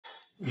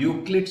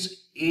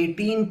Euclid's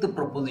 18th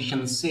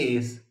proposition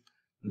says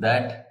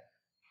that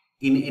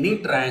in any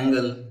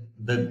triangle,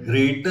 the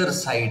greater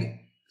side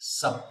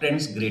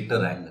subtends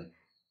greater angle.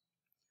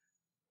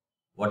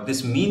 What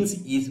this means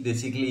is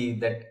basically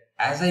that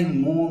as I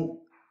move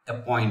a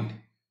point,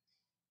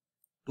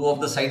 two of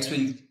the sides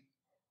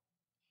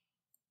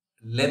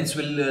lengths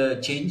will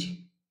change.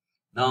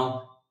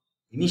 Now,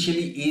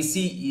 initially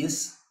AC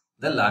is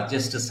the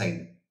largest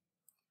side.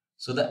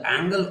 So the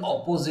angle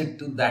opposite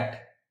to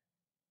that,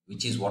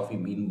 which is what we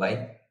mean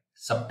by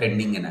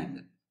subtending an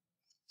angle.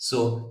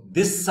 So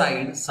this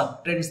side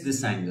subtends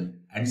this angle,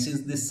 and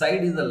since this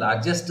side is the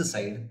largest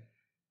side,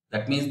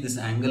 that means this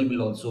angle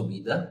will also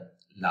be the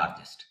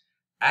largest.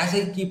 As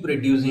I keep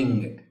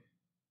reducing it,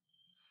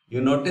 you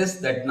notice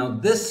that now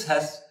this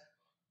has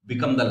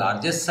become the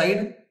largest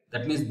side.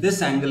 That means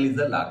this angle is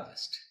the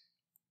largest.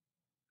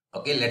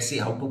 Okay, let's see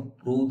how to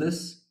prove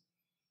this.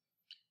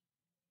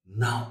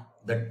 Now,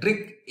 the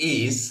trick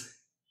is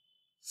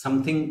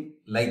something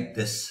like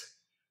this.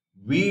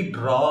 We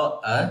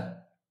draw a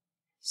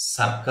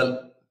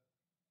circle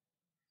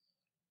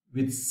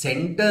with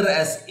center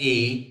as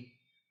A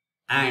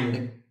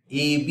and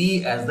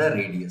AB as the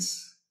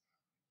radius.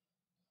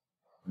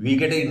 We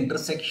get an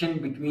intersection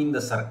between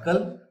the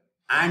circle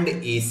and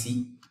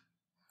AC.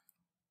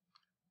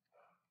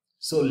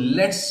 So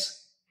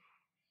let's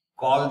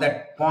call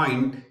that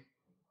point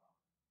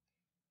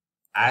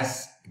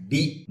as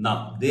D.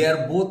 Now they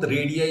are both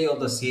radii of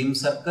the same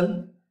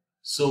circle,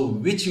 so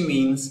which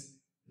means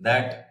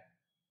that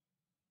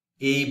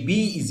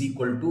AB is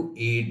equal to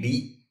AD.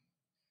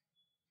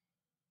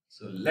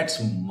 So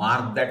let's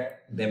mark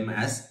them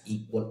as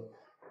equal.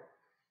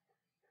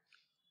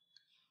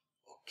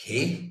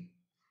 Okay.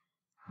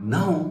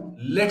 Now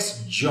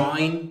let's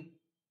join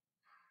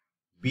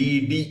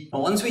BD.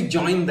 Now once we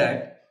join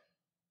that,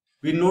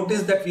 we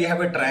notice that we have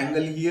a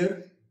triangle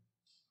here,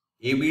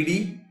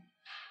 ABD,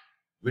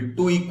 with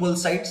two equal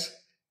sides.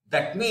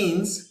 That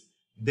means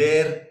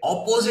their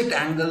opposite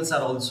angles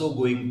are also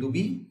going to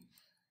be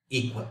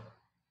equal.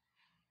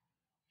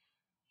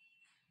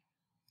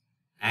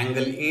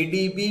 Angle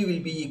ADB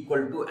will be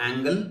equal to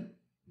angle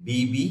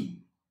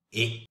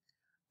DBA.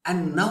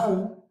 And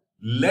now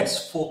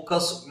let's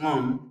focus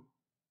on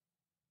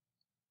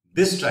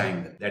this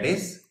triangle, that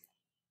is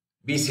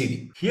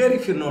BCD. Here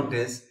if you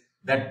notice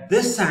that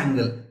this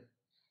angle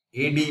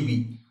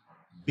ADB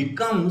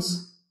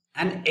becomes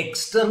an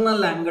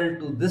external angle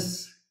to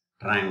this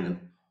triangle,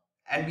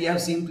 and we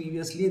have seen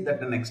previously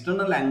that an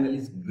external angle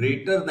is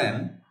greater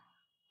than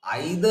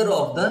either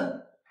of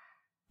the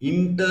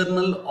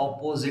internal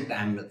opposite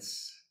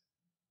angles.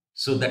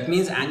 So that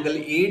means angle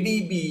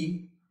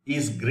ADB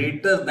is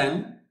greater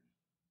than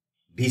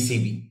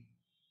DCB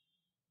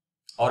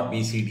or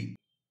BCD.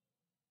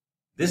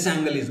 This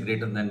angle is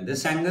greater than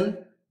this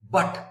angle,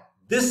 but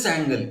this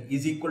angle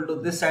is equal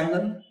to this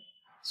angle.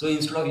 So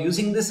instead of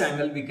using this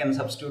angle, we can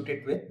substitute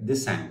it with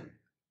this angle.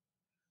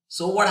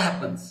 So what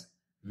happens?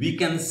 We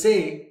can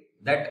say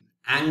that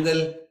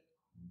angle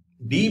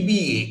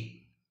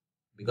DBA,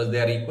 because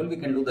they are equal, we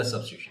can do the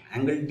substitution.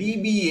 Angle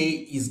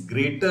DBA is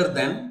greater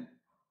than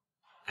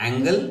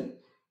angle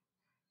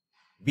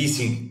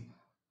BCD.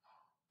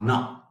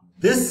 Now,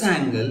 this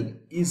angle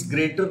is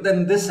greater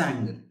than this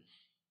angle,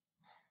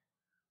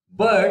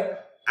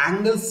 but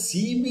angle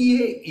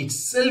CBA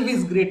itself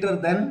is greater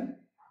than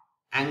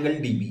angle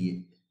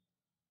DBA.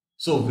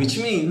 So which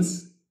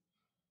means,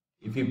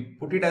 if we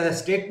put it as a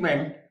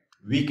statement,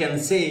 we can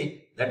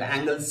say that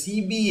angle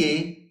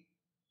CBA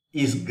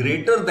is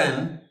greater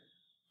than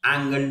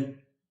angle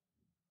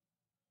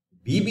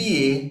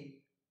DBA,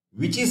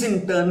 which is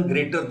in turn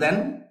greater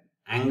than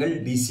angle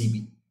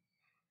DCB,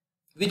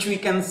 which we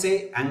can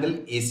say angle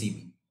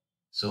ACB.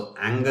 So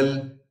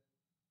angle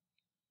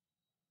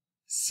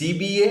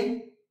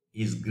CBA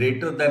is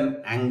greater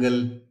than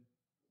angle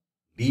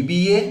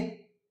DBA,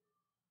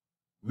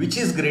 which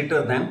is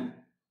greater than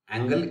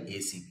angle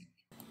ACB.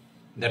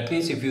 That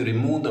means if you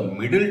remove the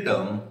middle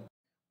term,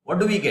 what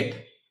do we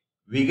get?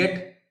 We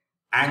get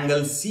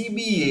angle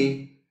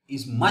CBA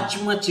is much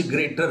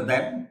greater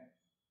than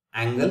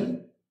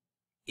angle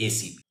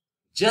ACB.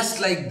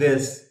 Just like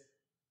this,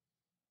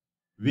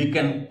 we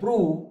can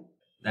prove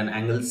that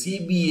angle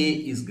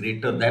CBA is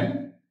greater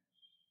than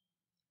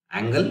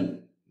angle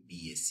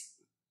DAC.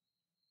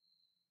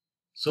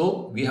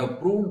 So we have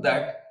proved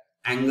that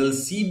angle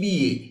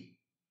CBA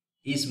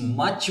is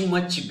much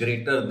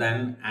greater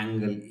than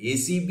angle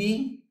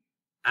ACB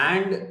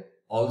and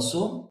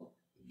also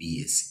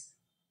BAC.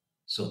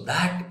 So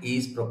that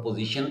is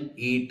proposition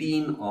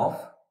 18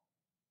 of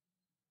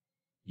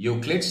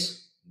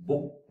Euclid's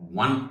book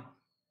 1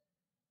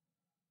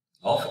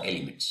 of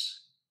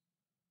elements.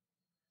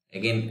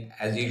 Again,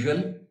 as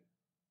usual,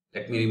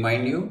 let me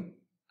remind you,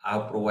 I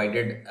have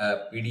provided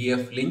a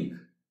PDF link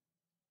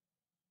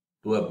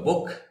to a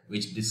book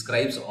which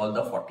describes all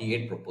the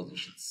 48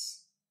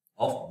 propositions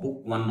of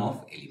book 1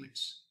 of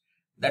elements.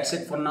 That's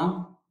it for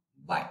now.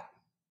 Bye.